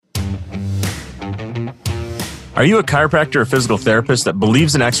Are you a chiropractor or physical therapist that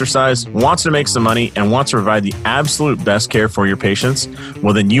believes in exercise, wants to make some money, and wants to provide the absolute best care for your patients?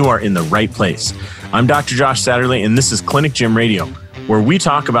 Well, then you are in the right place. I'm Dr. Josh Satterley, and this is Clinic Gym Radio, where we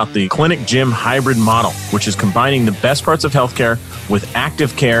talk about the clinic gym hybrid model, which is combining the best parts of healthcare with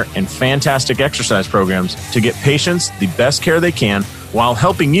active care and fantastic exercise programs to get patients the best care they can while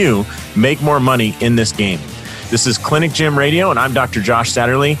helping you make more money in this game. This is Clinic Gym Radio, and I'm Dr. Josh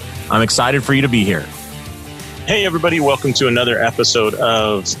Satterley. I'm excited for you to be here. Hey, everybody. Welcome to another episode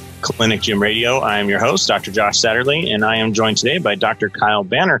of Clinic Gym Radio. I am your host, Dr. Josh Satterley, and I am joined today by Dr. Kyle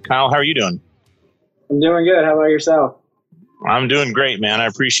Banner. Kyle, how are you doing? I'm doing good. How about yourself? I'm doing great, man. I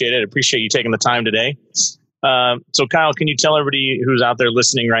appreciate it. I appreciate you taking the time today. So, Kyle, can you tell everybody who's out there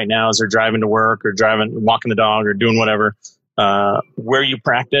listening right now as they're driving to work or walking the dog or doing whatever, where you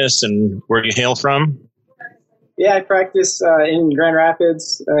practice and where you hail from? Yeah, I practice in Grand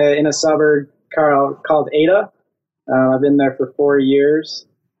Rapids in a suburb called Ada. I've been there for 4 years.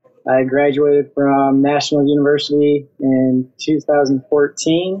 I graduated from National University in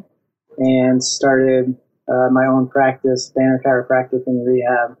 2014 and started my own practice, Banner Chiropractic and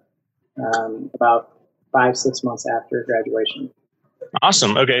Rehab, about 5-6 months after graduation.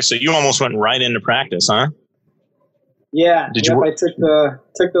 Awesome. Okay, so you almost went right into practice, huh? Yeah. I took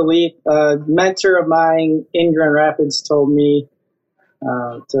the leap. A mentor of mine in Grand Rapids told me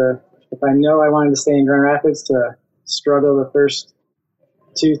if I know I wanted to stay in Grand Rapids, to struggle the first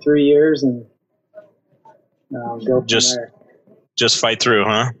 2-3 years and go from there. Just fight through,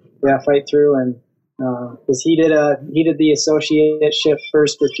 huh? Yeah, fight through, and because he did the associateship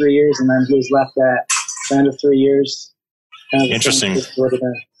first for 3 years, and then he was left at the end of 3 years. Interesting.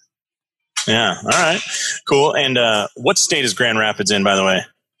 Yeah. All right. Cool. And what state is Grand Rapids in, by the way?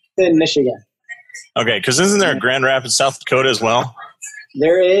 In Michigan. Okay, because isn't there a Grand Rapids, South Dakota as well?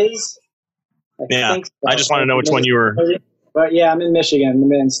 There is. I think so. I just want to know which one you were. But yeah, I'm in Michigan, the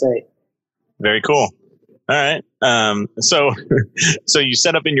Mid-State. Very cool. All right. So you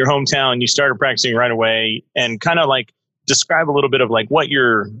set up in your hometown, you started practicing right away, and kind of like describe a little bit of like what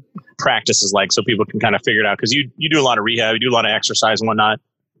your practice is like so people can kind of figure it out. Because you do a lot of rehab, you do a lot of exercise and whatnot.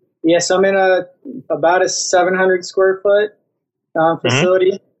 Yeah, so I'm in about a 700 square foot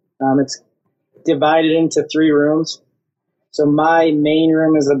facility. Mm-hmm. It's divided into 3 rooms. So my main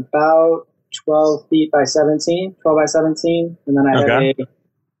room is about 12 by 17, and then I have a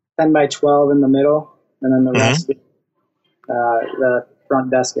 10 by 12 in the middle, and then the rest is the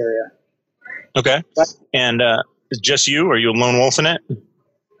front desk area. Okay. And just you, or are you a lone wolf in it?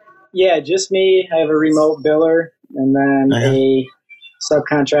 Yeah, just me. I have a remote biller, and then a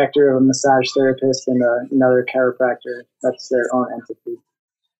subcontractor of a massage therapist and another chiropractor. That's their own entity.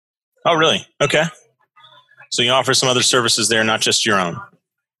 Oh, really? Okay. So you offer some other services there, not just your own?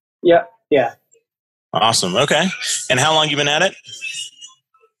 Yep. Yeah. Awesome. Okay. And how long you been at it?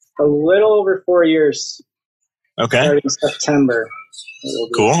 A little over 4 years. Okay. Starting September.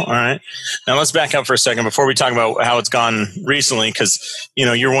 Cool. All right. Now let's back up for a second before we talk about how it's gone recently, because,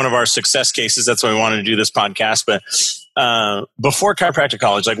 you're one of our success cases. That's why we wanted to do this podcast. But before chiropractic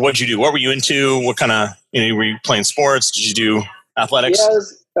college, like what did you do? What were you into? What kind of, were you playing sports? Did you do athletics?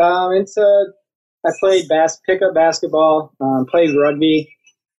 Yeah, I played pickup basketball, played rugby.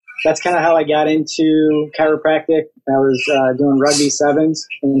 That's kind of how I got into chiropractic. I was doing rugby sevens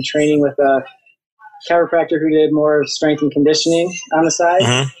and training with a chiropractor who did more of strength and conditioning on the side.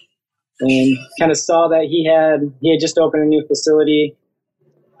 Mm-hmm. And kind of saw that he had just opened a new facility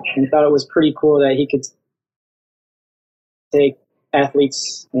and thought it was pretty cool that he could take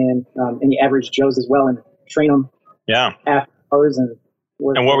athletes and any average Joes as well and train them. Yeah. After hours and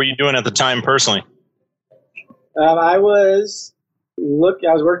work. And what were you doing at the time personally? I was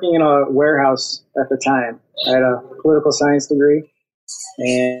working in a warehouse at the time. I had a political science degree,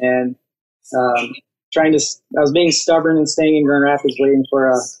 and I was being stubborn and staying in Grand Rapids, waiting for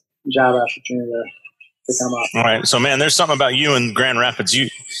a job opportunity to come up. All right. So, man, there's something about you in Grand Rapids.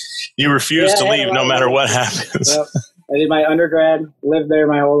 You refuse to leave no matter what happens. Yep. I did my undergrad, lived there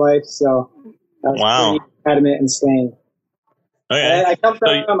my whole life, so I was pretty adamant in staying. Okay. I come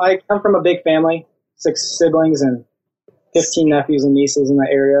from a big family, 6 siblings and 15 nephews and nieces in the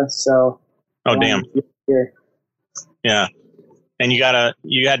area. So, damn. Here. Yeah. And you had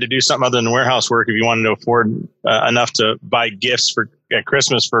to do something other than warehouse work if you wanted to afford enough to buy gifts at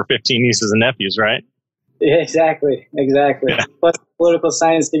Christmas for 15 nieces and nephews, right? Yeah, exactly. Yeah. Plus political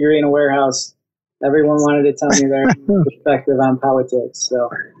science degree in a warehouse. Everyone wanted to tell me their perspective on politics. So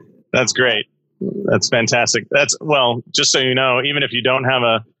that's great. That's fantastic. Just so you know, even if you don't have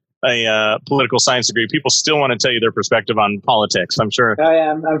a political science degree, people still want to tell you their perspective on politics. I'm sure. Oh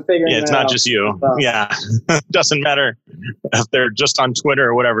yeah, I'm figuring. Yeah, it's not just you. Well. Yeah, it doesn't matter if they're just on Twitter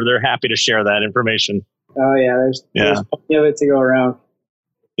or whatever. They're happy to share that information. Oh yeah, there's plenty of it to go around.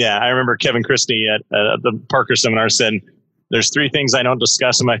 Yeah, I remember Kevin Christie at the Parker seminar said, "There's 3 things I don't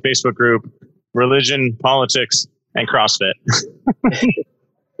discuss in my Facebook group: religion, politics, and CrossFit."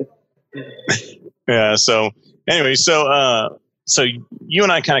 Yeah. So anyway, so you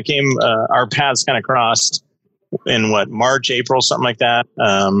and I kind of came, our paths kind of crossed in March, April, something like that.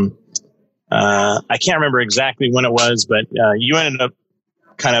 I can't remember exactly when it was, but you ended up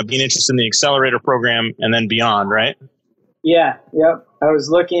kind of being interested in the accelerator program and then beyond, right? Yeah. Yep. I was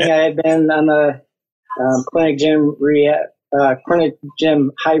looking. I had been on the Clinic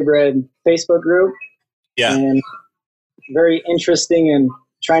Gym Hybrid Facebook group. Yeah. And very interesting in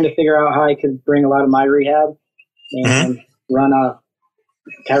trying to figure out how I could bring a lot of my rehab and run a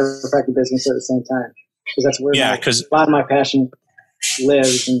chiropractic business at the same time. Because that's where a lot of my passion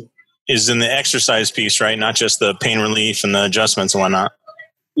lives. And is in the exercise piece, right? Not just the pain relief and the adjustments and whatnot.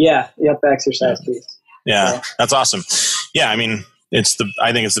 Yeah. Yep. The exercise piece. Yeah. That's awesome. Yeah. I mean, I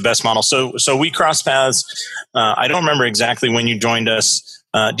think it's the best model. So we crossed paths. I don't remember exactly when you joined us.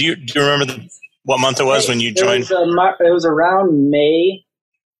 Do you remember what month it was when you joined? It was around May.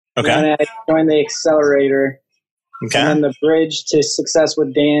 Okay. And I joined the accelerator. Okay. And then the Bridge to Success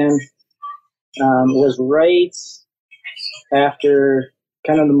with Dan was right after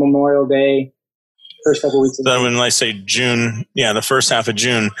kind of the Memorial Day, first couple of weeks of June. So when I say June, the first half of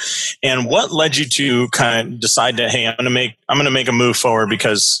June. And what led you to kind of decide that, hey, I'm going to make a move forward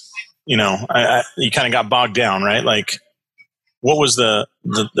because, you kind of got bogged down, right? Like, what was the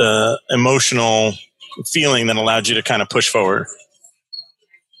emotional feeling that allowed you to kind of push forward?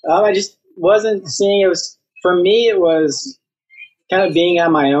 I just wasn't seeing it. For me, it was kind of being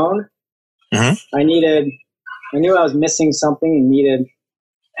on my own. Mm-hmm. I knew I was missing something and needed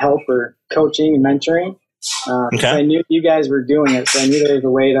help or coaching and mentoring. Okay. I knew you guys were doing it, so I knew there was a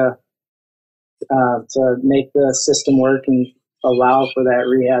way to make the system work and allow for that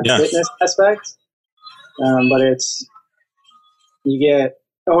rehab fitness aspect. But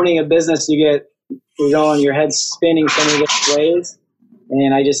owning a business, you're going, your head's spinning so many different ways.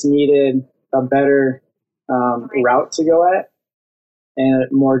 And I just needed a better route to go at and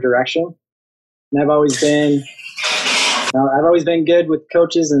more direction. And I've always been good with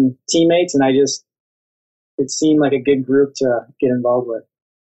coaches and teammates, and it seemed like a good group to get involved with.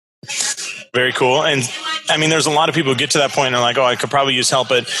 Very cool. And I mean, there's a lot of people who get to that point and are like, oh, I could probably use help.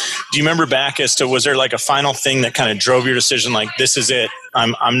 But do you remember back as to, was there like a final thing that kind of drove your decision? Like, this is it.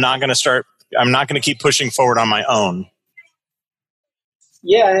 I'm not going to keep pushing forward on my own.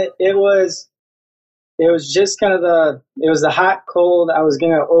 Yeah, it was just kind of the hot, cold. I was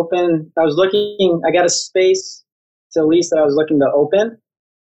going to open. I got a space to lease that I was looking to open.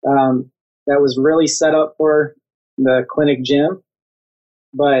 That was really set up for the clinic gym,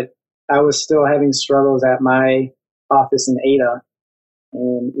 but I was still having struggles at my office in Ada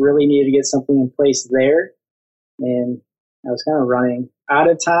and really needed to get something in place there. And I was kind of running out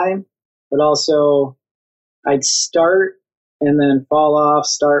of time, but also I'd start and then fall off,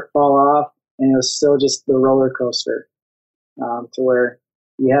 fall off. And it was still just the roller coaster to where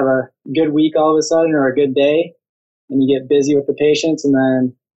you have a good week all of a sudden or a good day and you get busy with the patients and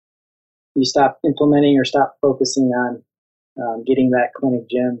then you stop implementing or stop focusing on getting that clinic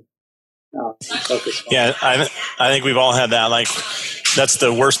gym focused on. Yeah, I think we've all had that. Like, that's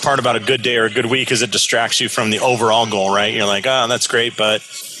the worst part about a good day or a good week is it distracts you from the overall goal, right? You're like, oh, that's great, but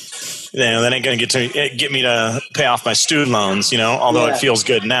that ain't going to get me to pay off my student loans, although it feels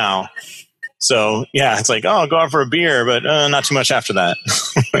good now. So, yeah, it's like, oh, go out for a beer, but not too much after that.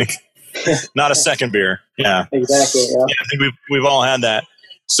 Like, not a second beer. Yeah. Exactly. Yeah. I think we've all had that.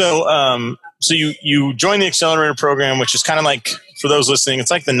 So, so you join the accelerator program, which is kind of like, for those listening,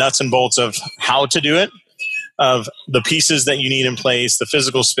 it's like the nuts and bolts of how to do it, of the pieces that you need in place, the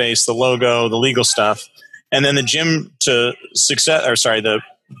physical space, the logo, the legal stuff. And then the the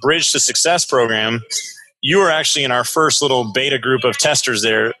Bridge to Success program. You were actually in our first little beta group of testers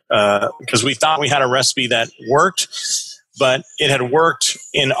there because we thought we had a recipe that worked, but it had worked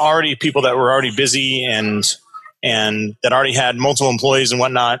in already people that were already busy and that already had multiple employees and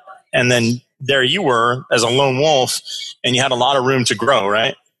whatnot. And then there you were as a lone wolf, and you had a lot of room to grow,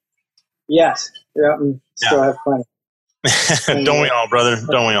 right? Yes. Yeah. Still have plenty. Don't we all, brother?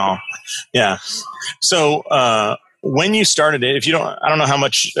 Don't we all? Yeah. So when you started it, I don't know how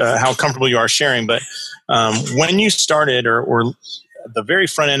comfortable you are sharing, but when you started or the very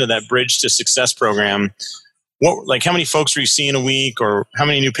front end of that Bridge to Success program, how many folks were you seeing a week, or how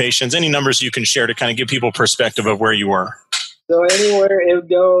many new patients? Any numbers you can share to kind of give people perspective of where you were? So anywhere, it would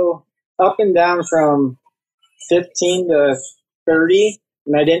go up and down from 15 to 30,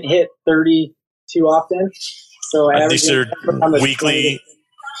 and I didn't hit 30 too often. So These are weekly.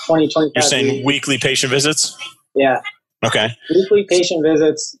 20, 25. You're saying weekly patient visits? Yeah. Okay. Weekly patient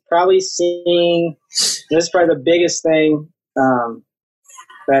visits, probably seeing, this is probably the biggest thing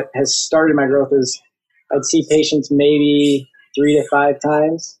that has started my growth is I'd see patients maybe 3 to 5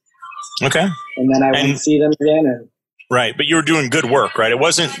 times. Okay. And then I wouldn't see them again. Right. But you were doing good work, right? It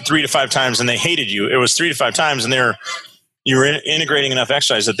wasn't 3 to 5 times and they hated you. It was 3 to 5 times and you were integrating enough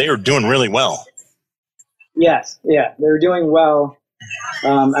exercise that they were doing really well. Yes. Yeah. They were doing well.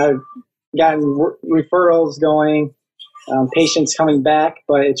 I've gotten referrals going, patients coming back,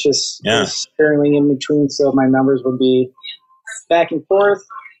 but it's just sparingly in between. So my numbers would be back and forth.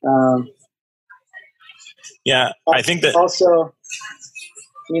 I think that also,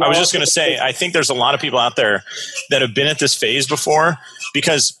 I was just going to say, I think there's a lot of people out there that have been at this phase before,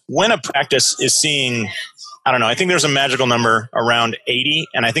 because when a practice is seeing, I don't know, I think there's a magical number around 80,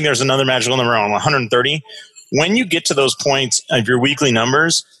 and I think there's another magical number around 130. When you get to those points of your weekly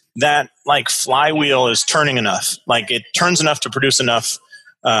numbers, that like flywheel is turning enough. Like it turns enough to produce enough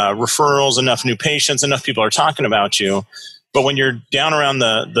referrals, enough new patients, enough people are talking about you. But when you're down around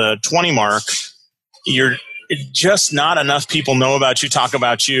the 20 mark, you're just not enough people know about you, talk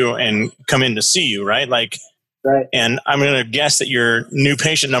about you, and come in to see you, right? Right. And I'm going to guess that your new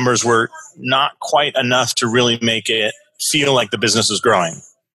patient numbers were not quite enough to really make it feel like the business is growing.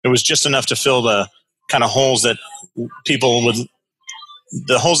 It was just enough to fill the kind of holes that would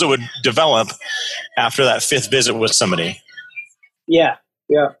develop after that 5th visit with somebody. Yeah.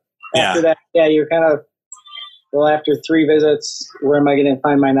 After that, you're kind of, well, after 3 visits, where am I going to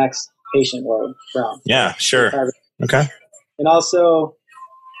find my next patient load from? Yeah, sure. Okay. And also,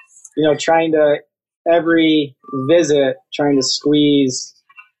 every visit, trying to squeeze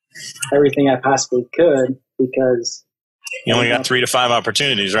everything I possibly could, because you only got 3 to 5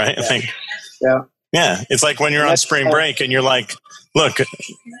 opportunities, right? Yeah. I think. Yeah. Yeah. It's like when you're on spring break and you're like, look,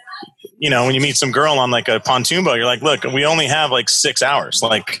 when you meet some girl on like a pontoon boat, you're like, look, we only have like 6 hours.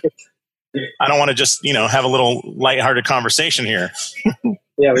 Like, I don't want to just, have a little lighthearted conversation here.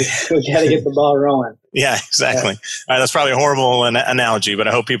 Yeah, we got to get the ball rolling. Yeah, exactly. Yeah. All right, that's probably a horrible analogy, but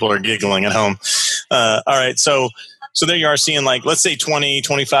I hope people are giggling at home. All right, so there you are seeing like, let's say 20,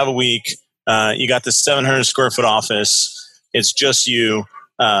 25 a week. You got this 700 square foot office. It's just you.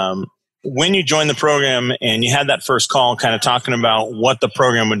 When you joined the program and you had that first call kind of talking about what the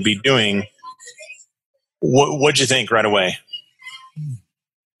program would be doing, what'd you think right away?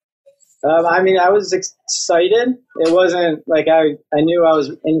 I was excited. It wasn't like I knew I was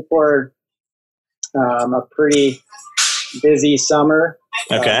in for a pretty busy summer.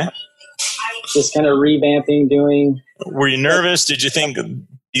 Okay. Just kind of revamping, doing. Were you nervous? Did you think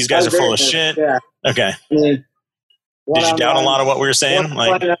these guys are full of shit? Yeah. Okay. Did you doubt a lot of what we were saying?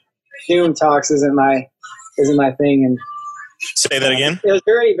 Like Zoom talks isn't my thing. And say that again. It was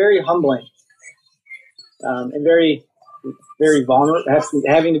very, very humbling, and very, very vulnerable.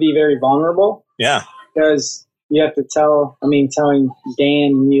 Having to be very vulnerable. Yeah. Because you have to telling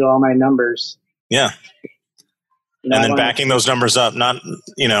Dan and you all my numbers. Yeah. And then backing those numbers up, not,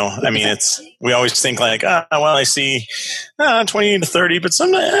 we always think like, I see 20 to 30, but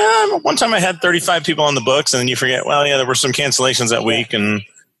one time I had 35 people on the books, and then you forget, there were some cancellations that week, and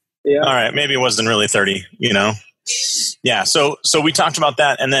all right, maybe it wasn't really 30, Yeah. So we talked about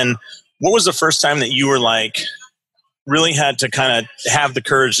that. And then what was the first time that you were like, really had to kind of have the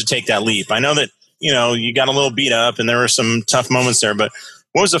courage to take that leap? I know that, you got a little beat up and there were some tough moments there, but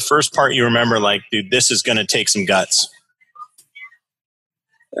what was the first part you remember like, dude, this is going to take some guts?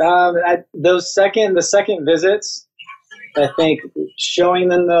 The second visits, I think showing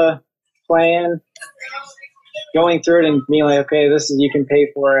them the plan, going through it and being like, okay, you can pay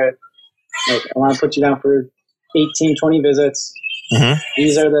for it. Like, I want to put you down for 18, 20 visits. Mm-hmm.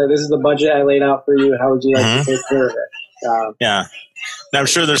 This is the budget I laid out for you. How would you like to take care of it? Yeah. Now, I'm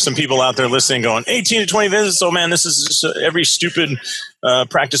sure there's some people out there listening going, 18 to 20 visits. Oh man, this is just every stupid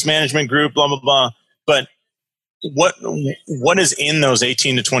practice management group, blah, blah, blah. But what is in those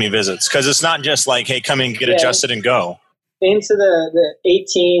 18 to 20 visits? Because it's not just like, hey, come in, get adjusted and go. Into the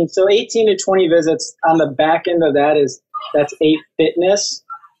 18. So 18 to 20 visits on the back end of that's 8 fitness,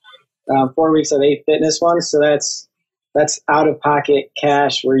 4 weeks of 8 fitness ones. So that's out of pocket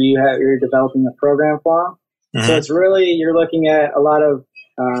cash where you're developing a program for them. Mm-hmm. So it's really, you're looking at a lot of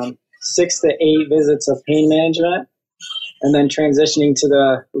 6 to 8 visits of pain management, and then transitioning to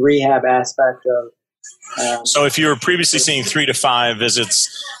the rehab aspect of So if you were previously seeing 3 to 5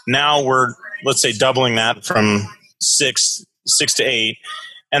 visits, now we're, let's say, doubling that from six to 8,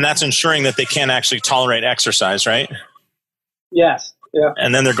 and that's ensuring that they can actually tolerate exercise, right? Yes. Yeah.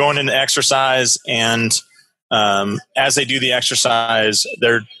 And then they're going into exercise, and as they do the exercise,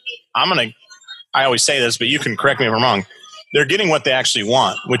 I always say this, but you can correct me if I'm wrong. They're getting what they actually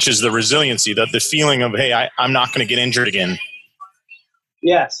want, which is the resiliency, the feeling of, hey, I'm not going to get injured again.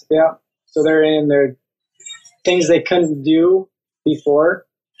 Yes. Yeah. So they're things they couldn't do before,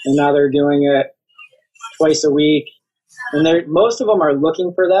 and now they're doing it twice a week. And most of them are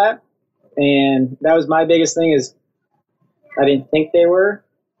looking for that. And that was my biggest thing is I didn't think they were,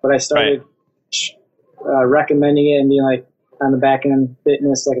 but I started recommending it and being like on the back end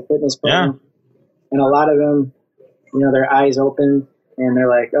fitness, like a fitness program. Yeah. And a lot of them, their eyes open and they're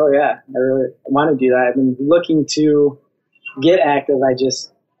like, oh yeah, I really want to do that. I've been looking to get active. I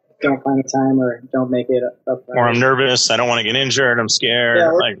just don't find the time or don't make it up. Or I'm nervous. I don't want to get injured. I'm scared.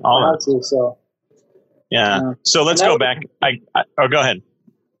 Yeah, like all that. So. Yeah. So let's go back. Go ahead.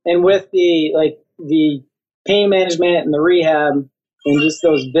 And with the pain management and the rehab and just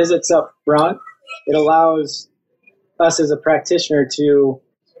those visits up front, it allows us as a practitioner to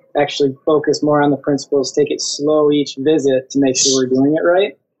actually focus more on the principles, take it slow each visit to make sure we're doing it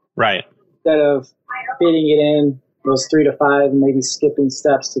right. Right. Instead of fitting it in those 3 to 5 and maybe skipping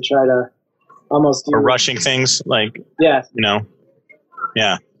steps to try to almost do. Or rushing things like, yeah.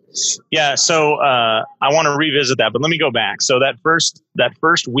 Yeah. Yeah. So I want to revisit that, but let me go back. So that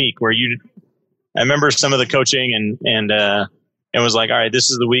first week where I remember some of the coaching and it was like, all right, this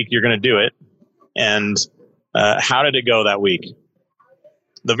is the week you're going to do it. And how did it go that week?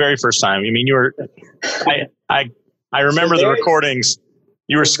 The very first time. I mean, I remember the recordings.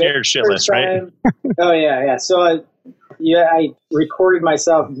 You were scared shitless, right? Oh yeah. So I recorded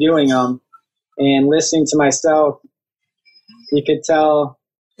myself doing them and listening to myself. You could tell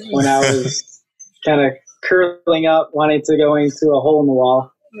when I was kind of curling up, wanting to go into a hole in the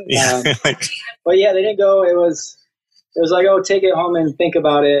wall. But yeah, they didn't go. It was like, oh, take it home and think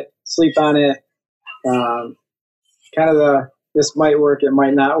about it, sleep on it. Kind of this might work, it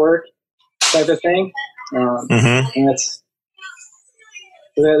might not work type of thing. And it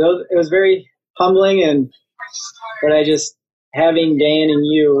was very humbling, but I just having Dan and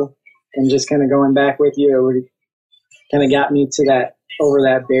you and just kind of going back with you, it kind of got me to that, over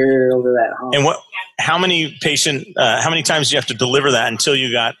that barrier, over that hump. And how many times do you have to deliver that until you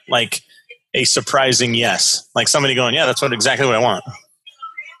got like a surprising yes? Like somebody going, yeah, that's exactly what I want.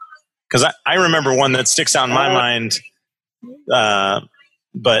 Because I remember one that sticks out in my mind,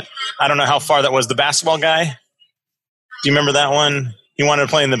 but I don't know how far that was. The basketball guy. Do you remember that one? He wanted to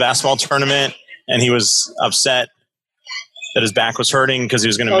play in the basketball tournament, and he was upset that his back was hurting because he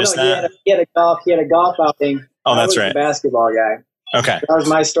was going to miss that. He had a golf outing. Oh, that's right. The basketball guy. Okay. That was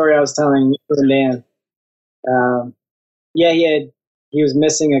my story I was telling you and Dan. He was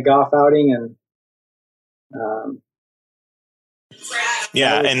missing a golf outing, and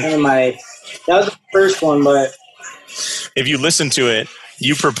that was the first one. But if you listen to it,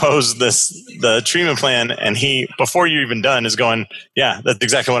 you propose the treatment plan, and he, before you're even done, is going, yeah, that's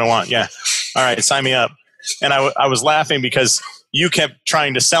exactly what I want. Yeah. All right, sign me up. And I was laughing because you kept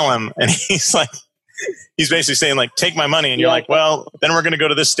trying to sell him, and he's basically saying like, take my money. And you're like, well, then we're going to go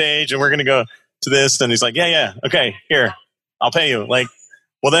to this stage and we're going to go to this. And he's like, yeah. Okay, here, I'll pay you. Like,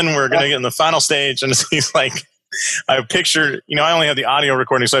 well, then we're going to get in the final stage. And he's like, I picture, I only have the audio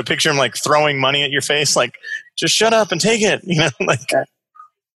recording. So I picture him like throwing money at your face, like, just shut up and take it. Like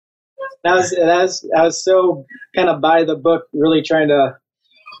I was so kind of by the book, really trying to,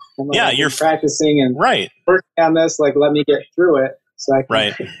 you're practicing and right working on this, like, let me get through it. So I can,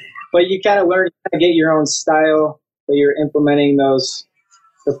 right. But you kind of learn to get your own style, but you're implementing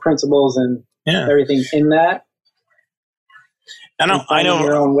the principles and everything in that. I know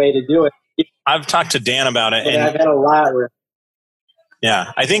your own way to do it. I've talked to Dan about it, and I've had a lot where.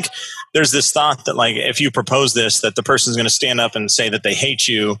 Yeah, I think there's this thought that like if you propose this, that the person's going to stand up and say that they hate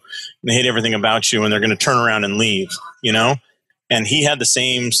you and they hate everything about you, and they're going to turn around and leave. And he had the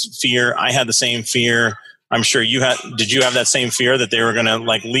same fear. I had the same fear. I'm sure you had. Did you have that same fear that they were going to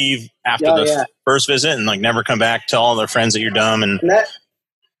like leave after the first visit and like never come back, tell all their friends that you're dumb? And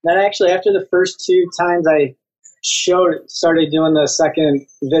that actually, after the first 2 times I started doing the second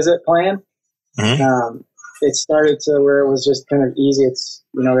visit plan, it started to where it was just kind of easy. It's,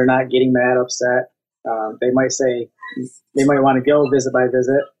 they're not getting that upset. They might say they might want to go visit by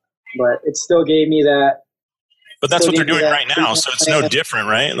visit, but it still gave me that. But that's what they're doing right now, so it's no different,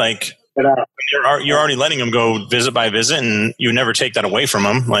 right? Like you're already letting them go visit by visit, and you never take that away from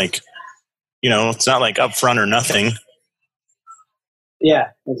them. Like, it's not like upfront or nothing. Yeah,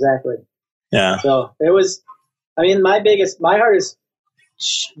 exactly. Yeah. So it was, my hardest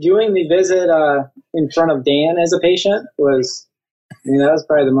doing the visit in front of Dan as a patient was, that was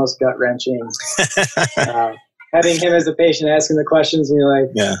probably the most gut wrenching. Having him as a patient asking the questions and you're like,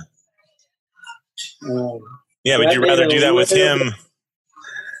 yeah. Would you rather do that with him?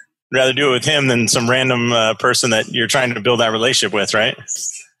 Rather do it with him than some random person that you're trying to build that relationship with, right?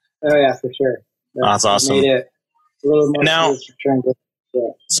 Oh yeah, for sure. That's awesome. Made it a little more now,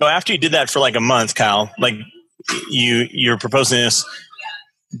 so after you did that for like a month, Kyle, like you're proposing this,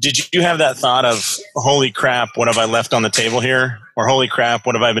 did you have that thought of, holy crap, what have I left on the table here? Or holy crap,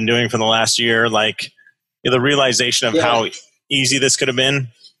 what have I been doing for the last year? Like the realization of how easy this could have been?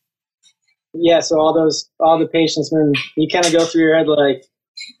 Yeah, so all the patients, when you kind of go through your head like,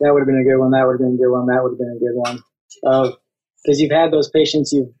 that would have been a good one, that would have been a good one, that would have been a good one. Because you've had those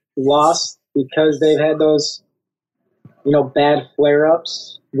patients you've lost because they've had those, bad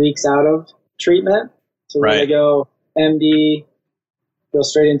flare-ups weeks out of treatment. So whether they go MD, go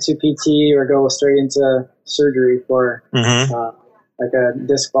straight into PT, or go straight into surgery for like a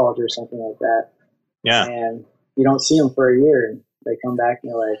disc bulge or something like that. Yeah. And you don't see them for a year, and they come back and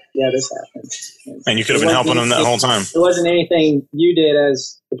you're like, yeah, this happened. And you could have been helping them that whole time. It wasn't anything you did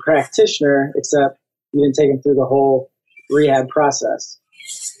as a practitioner, except you didn't take them through the whole rehab process.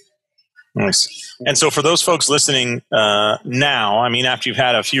 Nice. And so for those folks listening now, after you've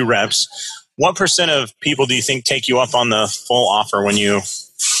had a few reps, what % of people do you think take you up on the full offer when you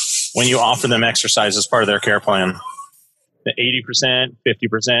offer them exercise as part of their care plan? The 80%,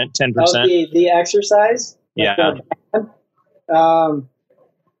 50%, 10%? The exercise? Yeah.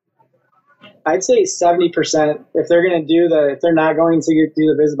 I'd say 70%. If they're going to if they're not going to do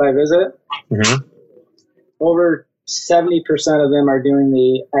the visit by visit, over 70% of them are doing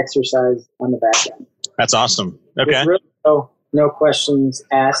the exercise on the back end. That's awesome. Okay. Really no questions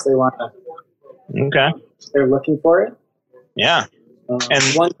asked. They want to. Okay. They're looking for it. Yeah.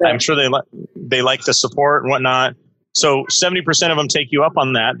 And I'm sure they like the support and whatnot. So 70% of them take you up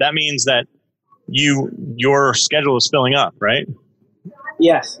on that. That means that your schedule is filling up, right?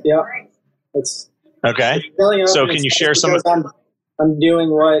 Yes. Yeah. It's okay. It's filling up. So can you share some? I'm doing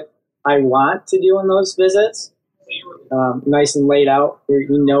what I want to do in those visits. Nice and laid out.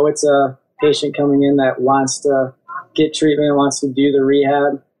 It's a patient coming in that wants to get treatment, wants to do the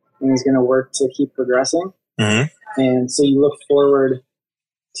rehab, and is going to work to keep progressing. Mm-hmm. And so you look forward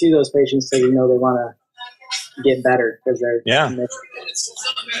to those patients because they want to get better because they're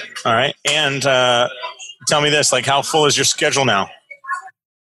all right. And tell me this: like, how full is your schedule now?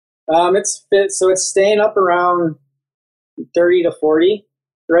 It's staying up around 30 to 40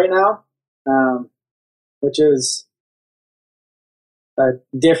 right now, which is a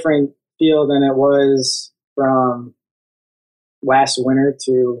different feel than it was from last winter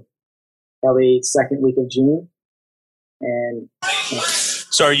to probably second week of June. And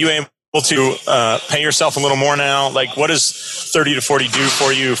so are you able to pay yourself a little more now? Like, what does 30 to 40 do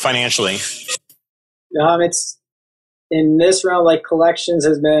for you financially? It's in this round, like collections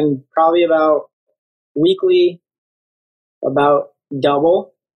has been probably about weekly, about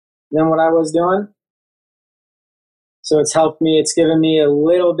double than what I was doing. So it's helped me. It's given me a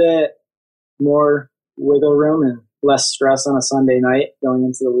little bit more wiggle room and less stress on a Sunday night going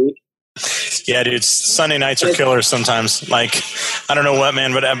into the week. Yeah, dude, Sunday nights are killers sometimes. Like, I don't know what,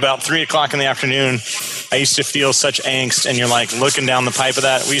 man, but about 3:00 in the afternoon, I used to feel such angst, and you're like looking down the pipe of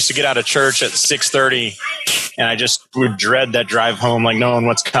that. We used to get out of church at 6:30, and I just would dread that drive home, like knowing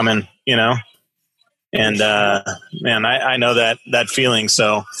what's coming, And man, I know that feeling.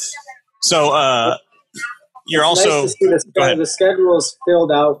 So you're also nice to see the schedule is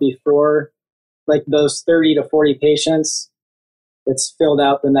filled out before, like those 30 to 40 patients. It's filled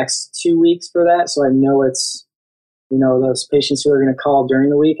out the next 2 weeks for that. So I know it's, those patients who are going to call during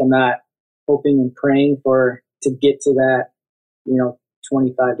the week. I'm not hoping and praying to get to that,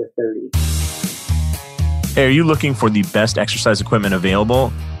 25 to 30. Hey, are you looking for the best exercise equipment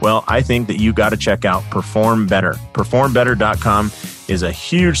available? Well, I think that you got to check out Perform Better. PerformBetter.com is a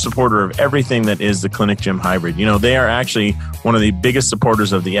huge supporter of everything that is the Clinic Gym Hybrid. They are actually one of the biggest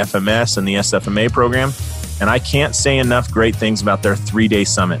supporters of the FMS and the SFMA program. And I can't say enough great things about their 3-day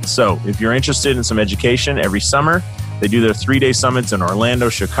summit. So if you're interested in some education every summer, they do their 3-day summits in Orlando,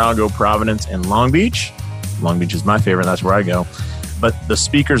 Chicago, Providence, and Long Beach. Long Beach is my favorite. That's where I go. But the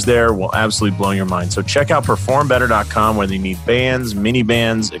speakers there will absolutely blow your mind. So check out PerformBetter.com, whether you need bands, mini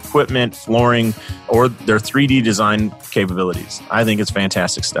bands, equipment, flooring, or their 3D design capabilities. I think it's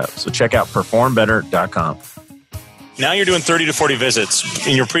fantastic stuff. So check out PerformBetter.com. now you're doing 30 to 40 visits,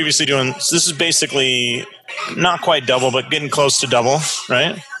 and you're previously doing, so this is basically not quite double, but getting close to double,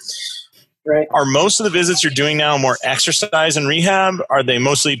 right? Right. Are most of the visits you're doing now more exercise and rehab? Are they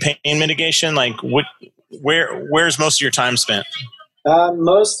mostly pain mitigation? Like, where's most of your time spent?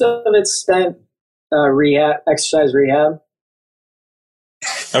 Most of it's spent rehab, exercise rehab.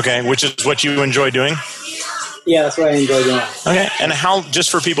 Okay, which is what you enjoy doing? Yeah, that's what I enjoy doing. Okay, and how,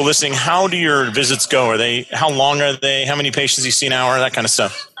 just for people listening, how do your visits go? How long are they? How many patients you see an hour? That kind of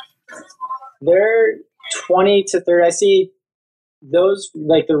stuff. They're 20 to 30. I see those,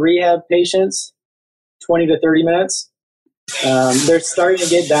 like the rehab patients, 20 to 30 minutes. They're starting to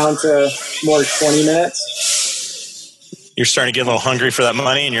get down to more 20 minutes. You're starting to get a little hungry for that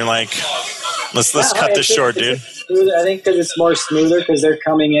money, and you're like, let's cut this short, dude. I think because it's more smoother because they're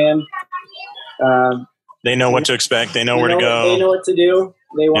coming in. They know what to expect. They know where to go. They know what to do.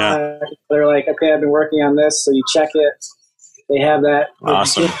 They want. They're like, okay, I've been working on this, so you check it. They have that.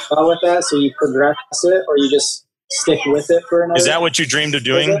 Awesome. Well with that, so you progress it, or you just stick with it for another. Is that what you dreamed of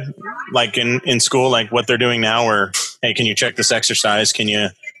doing, like in school, like what they're doing now? Or, hey, can you check this exercise? Can you?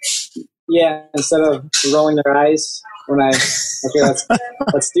 Yeah, instead of rolling their eyes when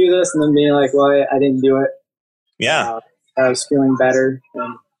let's do this, and then being like, well, I didn't do it. Yeah, I was feeling better.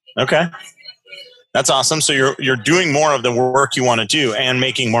 Okay, that's awesome. So you're doing more of the work you want to do and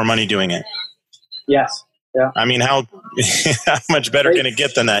making more money doing it. Yes. Yeah. I mean, how much better can it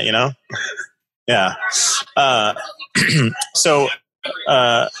get than that? You know? Yeah. So,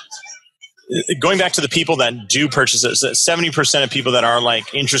 going back to the people that do purchase it, 70% of people that are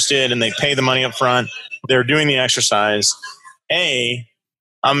like interested and they pay the money up front, they're doing the exercise.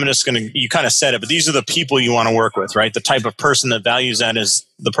 I'm just going to, you kind of said it, but these are the people you want to work with, right? The type of person that values that is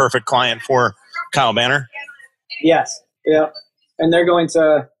the perfect client for Kyle Banner. Yes. Yeah. And they're going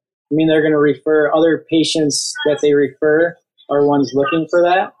to refer other patients that they refer are ones looking for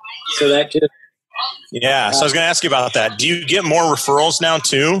that. So that just. Yeah. So I was going to ask you about that. Do you get more referrals now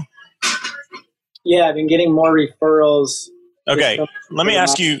too? Yeah, I've been getting more referrals. Okay. Let me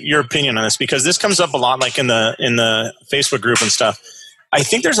ask you your opinion on this, because this comes up a lot, like in the Facebook group and stuff. I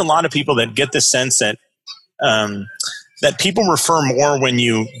think there's a lot of people that get the sense that, that people refer more when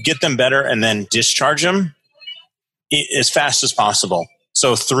you get them better and then discharge them as fast as possible.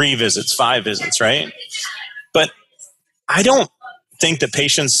 So 3 visits, 5 visits, right? But I don't think that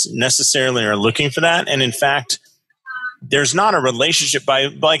patients necessarily are looking for that. And in fact, there's not a relationship by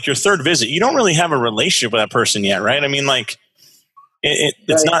like your 3rd visit. You don't really have a relationship with that person yet, right? I mean, like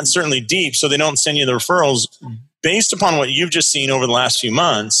it's not certainly deep, so they don't send you the referrals. Based upon what you've just seen over the last few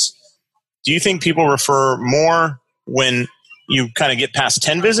months, do you think people refer more when you kind of get past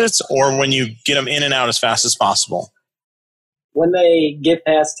 10 visits or when you get them in and out as fast as possible? When they get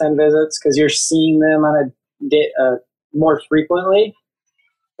past 10 visits, because you're seeing them on a more frequently,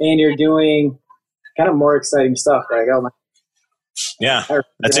 and you're doing kind of more exciting stuff. Like, oh my, yeah,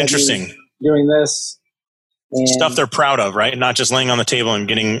 that's interesting. Doing this stuff they're proud of, right? Not just laying on the table and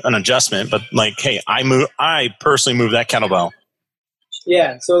getting an adjustment, but like, hey, I personally moved that kettlebell.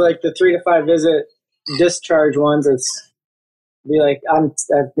 Yeah, so like the 3 to 5 visit discharge ones, it's be like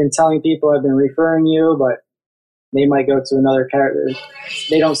I've been telling people I've been referring you, but they might go to another chiropractor.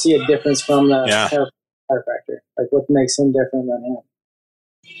 They don't see a difference from the chiropractor. Like, what makes him different than him?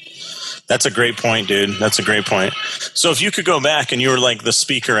 That's a great point, dude. That's a great point. So if you could go back and you were like the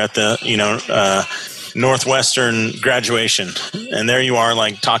speaker at the, Northwestern graduation, and there you are,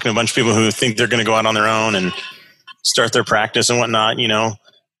 like talking to a bunch of people who think they're going to go out on their own and start their practice and whatnot,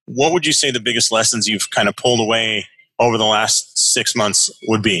 what would you say the biggest lessons you've kind of pulled away over the last 6 months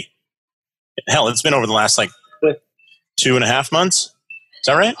would be? Hell, it's been over the last 2.5 months. Is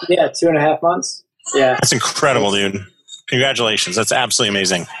that right? Yeah, 2.5 months. Yeah. That's incredible, dude. Congratulations. That's absolutely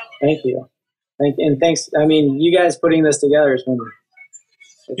amazing. Thank you. And thanks. I mean, you guys putting this together has been.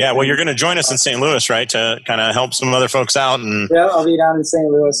 Yeah, well, you're going to join us in St. Louis, right, to kind of help some other folks out. And yeah, I'll be down in St.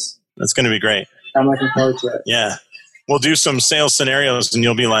 Louis. That's going to be great. I'm looking forward to it. Yeah. We'll do some sales scenarios, and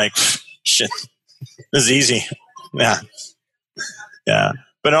you'll be like, shit, this is easy. Yeah. Yeah.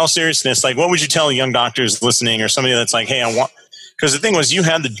 But in all seriousness, like, what would you tell young doctors listening or somebody that's like, hey, because the thing was, you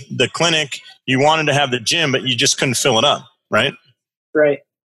had the clinic, you wanted to have the gym, but you just couldn't fill it up, right? Right.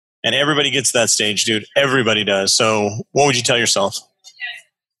 And everybody gets to that stage, dude. Everybody does. So what would you tell yourself?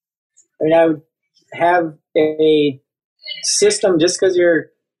 I mean, I would have a system. Just because you're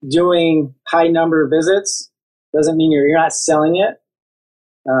doing high number of visits doesn't mean you're not selling it.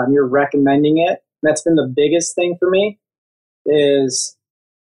 You're recommending it. That's been the biggest thing for me, is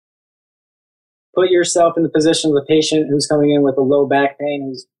put yourself in the position of the patient who's coming in with a low back pain,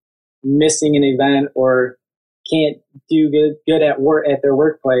 who's missing an event or can't do good at work at their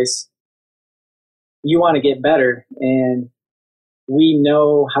workplace, you want to get better, and we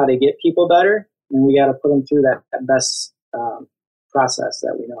know how to get people better, and we got to put them through that best process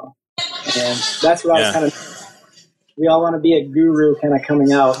that we know. And that's what I was kind of. We all want to be a guru, kind of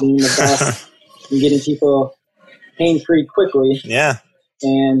coming out, being the best, and getting people pain-free quickly. Yeah.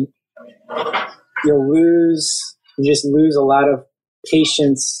 And you just lose a lot of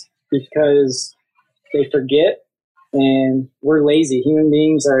patients because they forget, and we're lazy. Human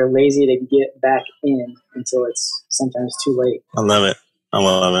beings are lazy to get back in until it's sometimes too late. I love it.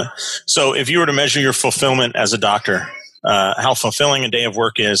 So if you were to measure your fulfillment as a doctor, how fulfilling a day of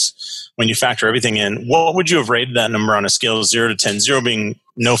work is when you factor everything in, what would you have rated that number on a scale of 0 to 10? 0 being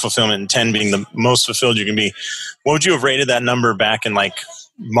no fulfillment and 10 being the most fulfilled you can be. What would you have rated that number back in like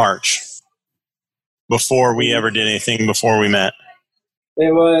March, before we ever did anything, before we met?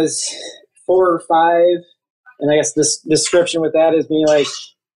 It was 4 or 5. And I guess this description with that is being like,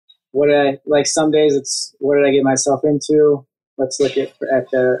 some days it's, what did I get myself into? Let's look at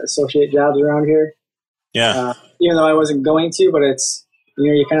the associate jobs around here. Yeah. Even though I wasn't going to, but it's,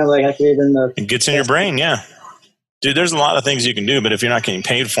 you're kind of like, I could even it gets in your brain. Yeah. Dude, there's a lot of things you can do, but if you're not getting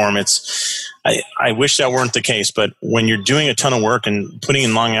paid for them, I wish that weren't the case. But when you're doing a ton of work and putting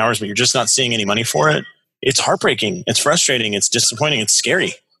in long hours, but you're just not seeing any money for it, it's heartbreaking. It's frustrating. It's disappointing. It's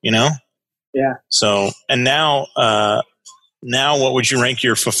scary, Yeah. So, and now what would you rank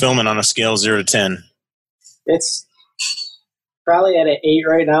your fulfillment on a scale of 0 to 10? It's probably at an 8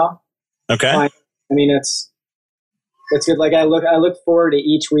 right now. Okay. I mean, it's good. Like I look forward to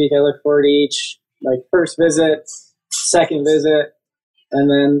each week. I look forward to each, like, first visit, second visit, and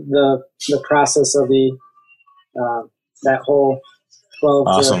then the process of the that whole 12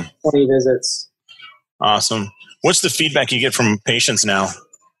 awesome. to 20 visits. Awesome. What's the feedback you get from patients now?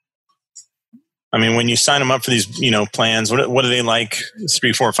 I mean, when you sign them up for these, plans, what are they like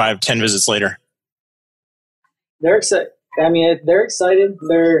 3, 4, 5, 10 visits later? They're excited. I mean, they're excited.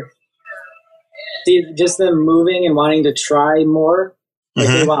 Just them moving and wanting to try more. Like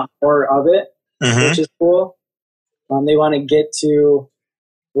they want more of it, which is cool. They want to get to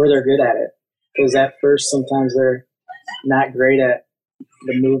where they're good at it, because at first sometimes they're not great at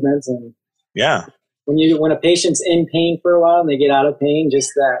the movements. And yeah, when a patient's in pain for a while and they get out of pain,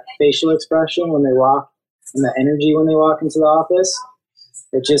 just that facial expression when they walk and the energy when they walk into the office,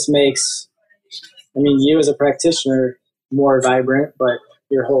 it just makes, you as a practitioner more vibrant, but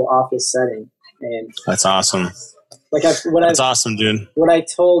your whole office setting. And that's awesome. That's awesome, dude. What I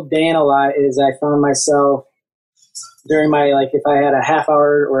told Dan a lot is I found myself during my, if I had a half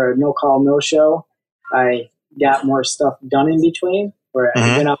hour or a no call, no show, I got more stuff done in between. Where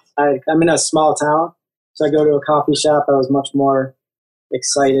I went outside. I'm in a small town, so I go to a coffee shop. I was much more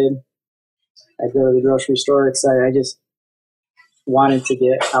excited. I go to the grocery store excited. I just wanted to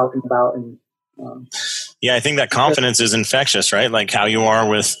get out and about. And yeah, I think that confidence is infectious, right? Like how you are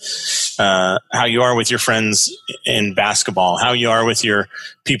with your friends in basketball, how you are with your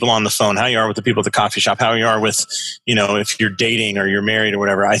people on the phone, how you are with the people at the coffee shop, how you are with, if you're dating or you're married or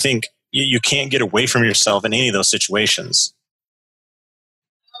whatever. I think you can't get away from yourself in any of those situations.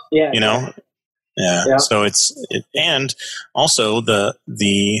 Yeah. Yeah. So and also the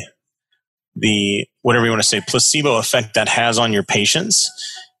whatever you want to say, placebo effect that has on your patients.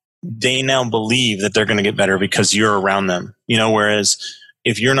 They now believe that they're going to get better because you're around them, whereas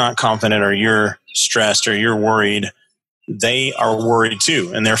if you're not confident or you're stressed or you're worried, they are worried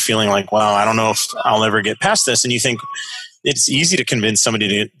too. And they're feeling like, wow, I don't know if I'll ever get past this. And you think it's easy to convince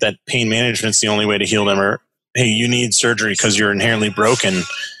somebody that pain management's the only way to heal them, or, hey, you need surgery because you're inherently broken.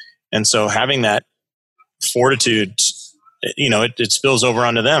 And so having that fortitude, it spills over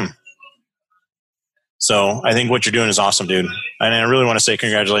onto them. So I think what you're doing is awesome, dude. And I really want to say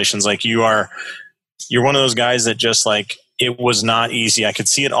congratulations. Like you're one of those guys that just like, it was not easy. I could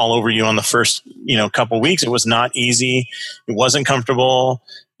see it all over you on the first, couple of weeks. It was not easy. It wasn't comfortable.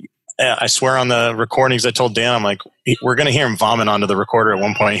 I swear on the recordings, I told Dan, I'm like, we're going to hear him vomit onto the recorder at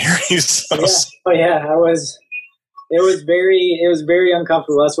one point here. It was very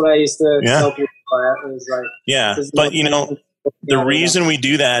uncomfortable. That's what I used to tell people. It was like, but the reason we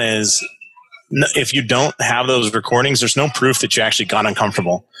do that is if you don't have those recordings, there's no proof that you actually got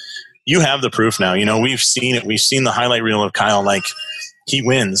uncomfortable. You have the proof now. We've seen it. We've seen the highlight reel of Kyle. Like he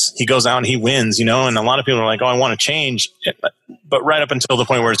wins. He goes out and he wins. And a lot of people are like, "Oh, I want to change," but right up until the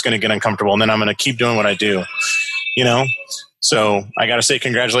point where it's going to get uncomfortable, and then I'm going to keep doing what I do. So I got to say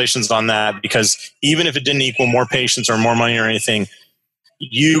congratulations on that, because even if it didn't equal more patients or more money or anything,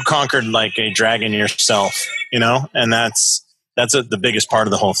 you conquered like a dragon yourself, and that's the biggest part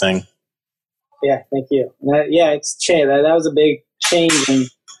of the whole thing. Yeah, thank you. It's changed. That was a big change in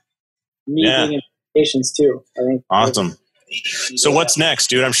me being in patients too. I think. Awesome. So what's next,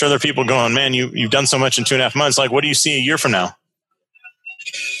 dude? I'm sure there are people going, man, you've done so much in 2.5 months. Like, what do you see a year from now?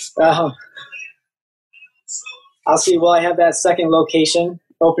 I'll see. Well, I have that second location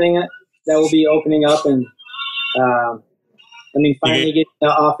opening that will be opening up, and finally get the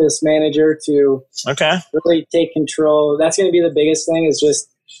office manager to really take control. That's going to be the biggest thing. Is just,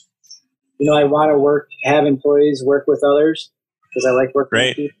 I want to have employees work with others because I like working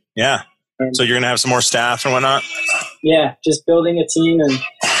with people. Yeah. And so you're going to have some more staff and whatnot? Yeah, just building a team. And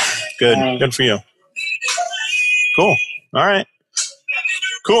Good for you. Cool. All right.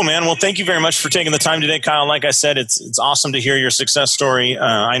 Cool, man. Well, thank you very much for taking the time today, Kyle. Like I said, it's awesome to hear your success story.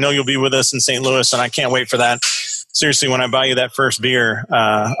 I know you'll be with us in St. Louis, and I can't wait for that. Seriously, when I buy you that first beer,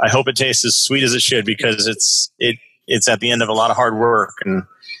 I hope it tastes as sweet as it should, because it's at the end of a lot of hard work, and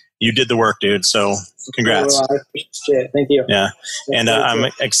you did the work, dude. So congrats. Well, I appreciate it. Thank you. Yeah. And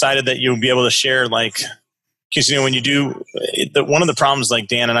I'm excited that you'll be able to share, because, when you do, one of the problems like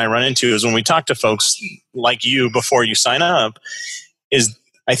Dan and I run into is when we talk to folks like you before you sign up is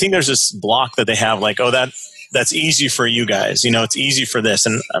I think there's this block that they have that's easy for you guys. It's easy for this.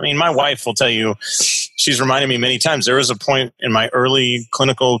 And my wife will tell you, she's reminded me many times, there was a point in my early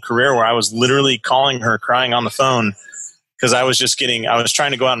clinical career where I was literally calling her crying on the phone because I was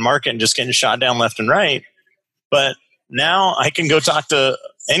trying to go out and market and just getting shot down left and right. But now I can go talk to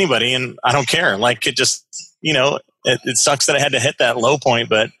anybody and I don't care. It just, it sucks that I had to hit that low point,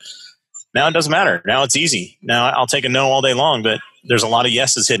 but now it doesn't matter. Now it's easy. Now I'll take a no all day long, but there's a lot of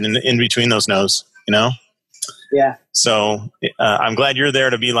yeses hidden in between those no's, Yeah. So I'm glad you're there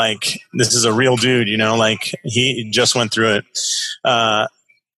to be like, this is a real dude, he just went through it.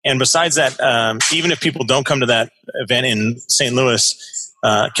 And besides that, even if people don't come to that event in St. Louis,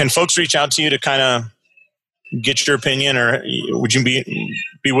 can folks reach out to you to kind of get your opinion, or would you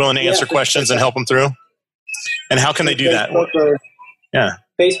be willing to answer questions and help them through? And how can they do that?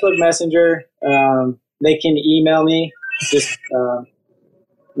 Facebook Messenger. They can email me. Just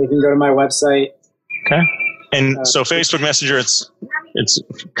they can go to my website. Okay. And so Facebook Messenger, it's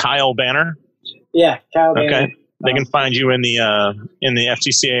Kyle Banner. Yeah, Kyle Banner. Okay. They can find you in the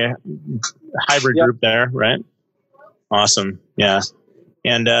FTCA hybrid group there, right? Awesome. Yeah.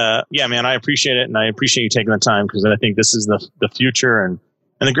 And man, I appreciate it, and I appreciate you taking the time, because I think this is the future. And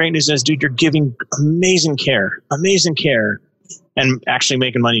the great news is, dude, you're giving amazing care, and actually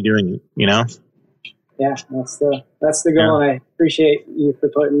making money doing it. Yeah, that's the goal, and I appreciate you for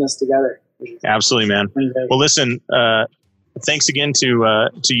putting this together. Absolutely, man. Well, listen, thanks again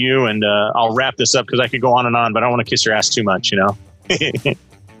to you, and I'll wrap this up because I could go on and on, but I don't want to kiss your ass too much,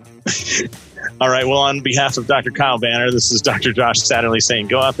 All right. Well, on behalf of Dr. Kyle Banner, this is Dr. Josh Satterley saying,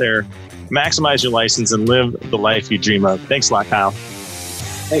 go out there, maximize your license, and live the life you dream of. Thanks a lot, Kyle.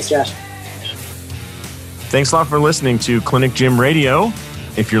 Thanks, Josh. Thanks a lot for listening to Clinic Gym Radio.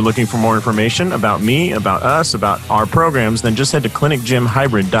 If you're looking for more information about me, about us, about our programs, then just head to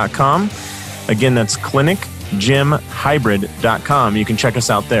clinicgymhybrid.com. Again, that's clinicgymhybrid.com. You can check us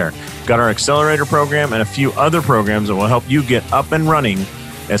out there. Got our accelerator program and a few other programs that will help you get up and running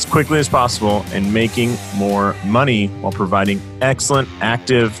as quickly as possible and making more money while providing excellent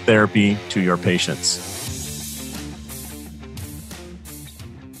active therapy to your patients.